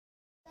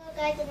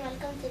guys and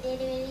welcome to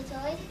Lilly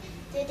Toys.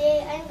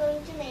 Today I'm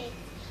going to make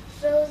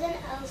frozen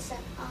Elsa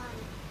on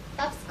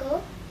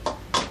Popsicle.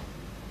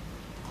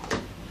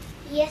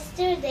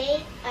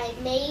 Yesterday I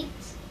made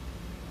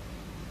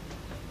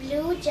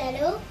blue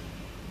Jello.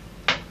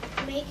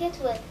 Make it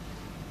with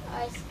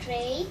ice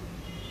tray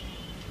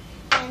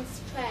and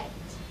Sprite.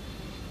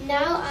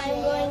 Now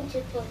I'm going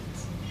to put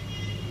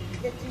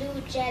the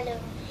blue Jello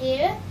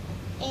here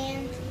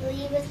and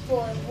leave it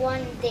for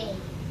 1 day.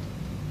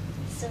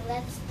 So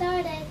let's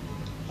start it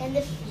in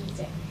the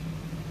freezer.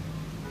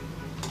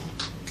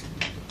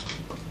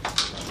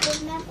 Put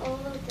them all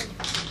of them.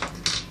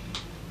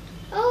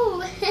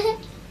 Oh,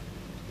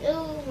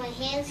 oh, my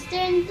hands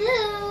turned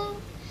blue.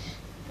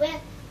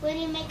 When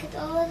you make it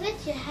all of it,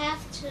 you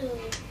have to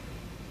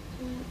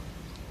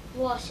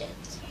wash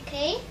it,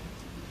 okay?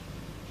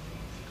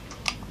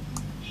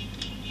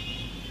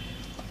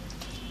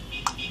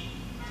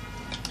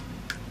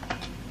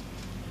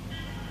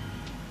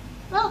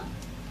 Oh,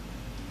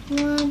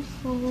 one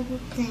full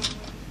thing.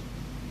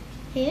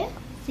 Here,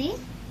 see?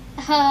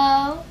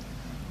 Oh,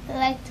 I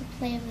like to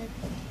play with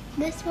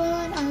this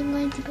one. I'm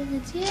going to put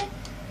it here,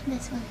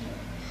 this one here.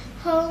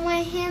 Hold my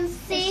hands,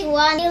 see? This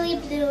one really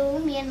blue,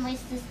 me and my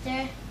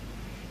sister.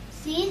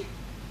 See?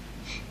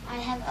 I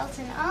have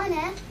Elsa on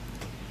it.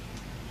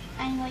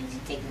 I'm going to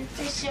take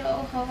the tissue.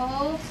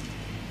 Hold.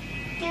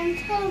 And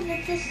hold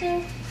the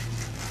tissue.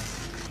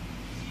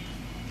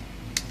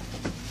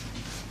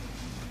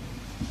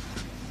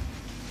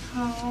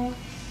 Oh.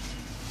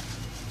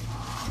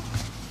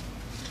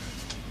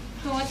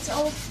 Oh, it's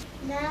all.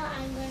 Now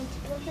I'm going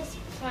to put the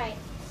Sprite.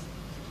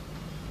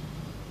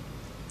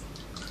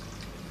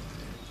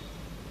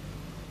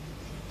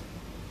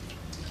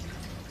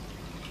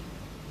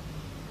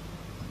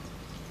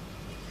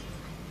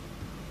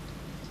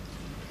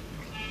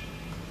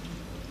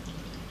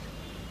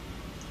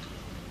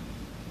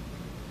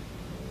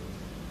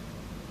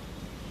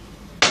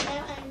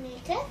 Now I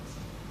make it.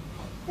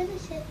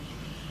 Finish it.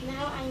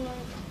 Now I'm going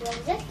to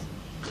close it.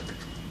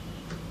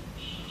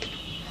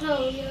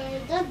 Oh, you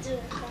are not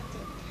doing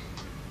nothing.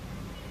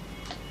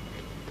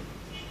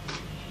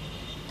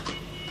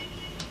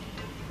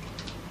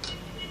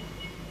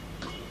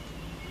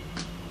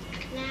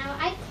 Now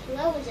I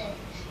close it.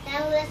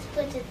 Now let's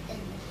put it in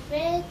the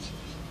fridge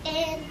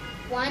in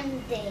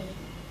 1 day.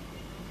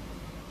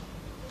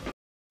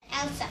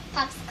 Elsa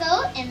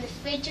Popsicle in the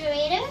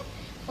refrigerator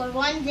for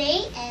 1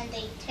 day and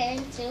they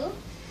turn to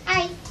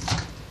ice.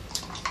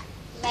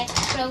 Like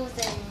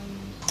frozen.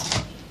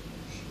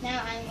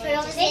 Now I'm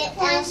going to take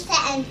Elsa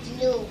and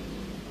blue.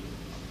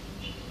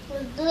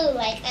 With blue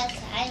like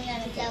Elsa. I'm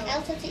going to take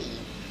Elsa to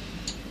eat.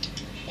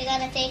 You're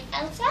going to take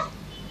Elsa?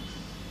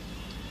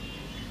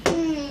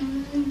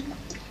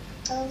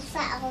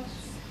 Elsa.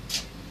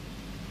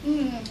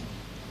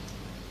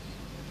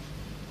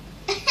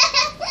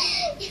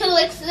 You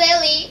look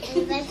silly.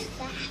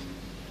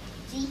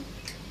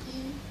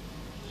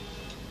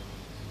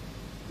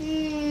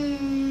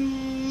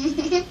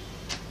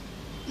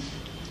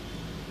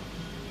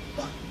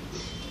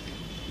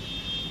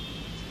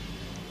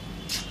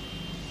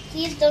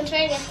 Please don't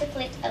forget to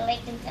click a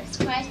like and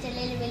subscribe to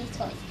Lilly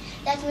Toys.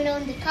 Let me know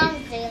in the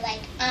comments if you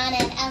like Anna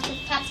and Elsa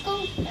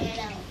Popsicle or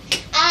no.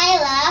 I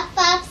love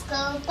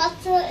Popsicle.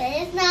 Popsicle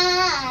is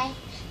nice.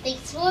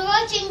 Thanks for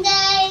watching,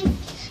 guys.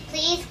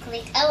 Please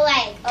click a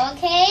like,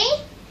 okay?